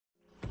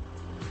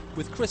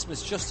With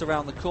Christmas just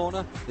around the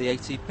corner, the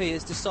ATP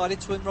has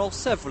decided to enrol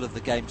several of the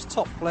game's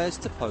top players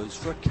to pose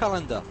for a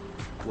calendar.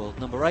 World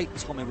number 8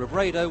 Tommy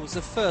Robredo was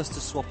the first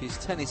to swap his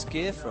tennis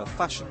gear for a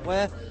fashion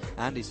wear,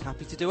 and is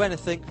happy to do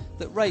anything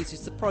that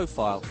raises the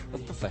profile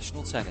of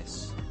professional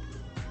tennis.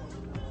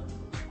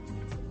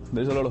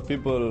 There's a lot of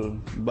people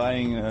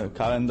buying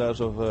calendars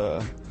of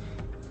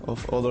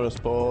other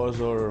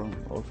sports, or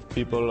of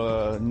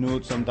people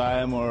nude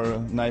sometime, or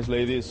nice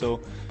ladies,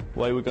 so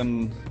why we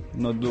can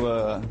not do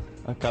a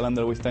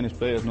calendar with tennis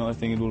players? No, I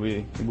think it will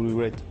be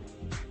great.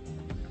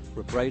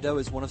 Robredo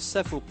is one of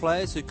several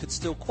players who could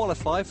still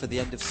qualify for the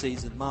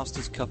end-of-season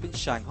Masters Cup in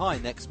Shanghai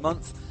next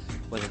month.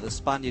 Whether the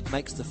Spaniard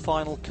makes the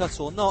final cut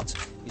or not,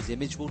 his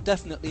image will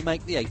definitely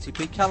make the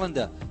ATP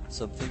calendar,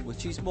 something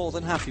which he's more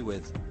than happy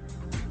with.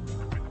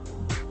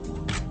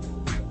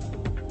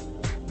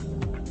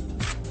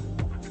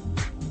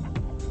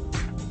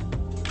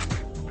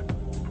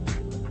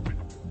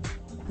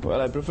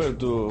 Well, I prefer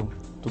to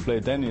play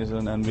tennis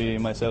and be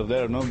myself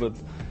there, no? But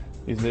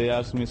if they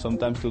ask me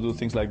sometimes to do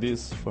things like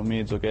this, for me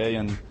it's okay,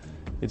 and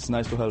it's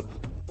nice to help.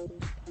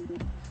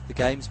 The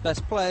game's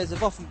best players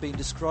have often been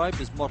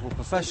described as model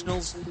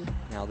professionals.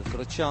 Now they've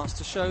got a chance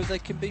to show they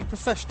can be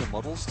professional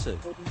models too.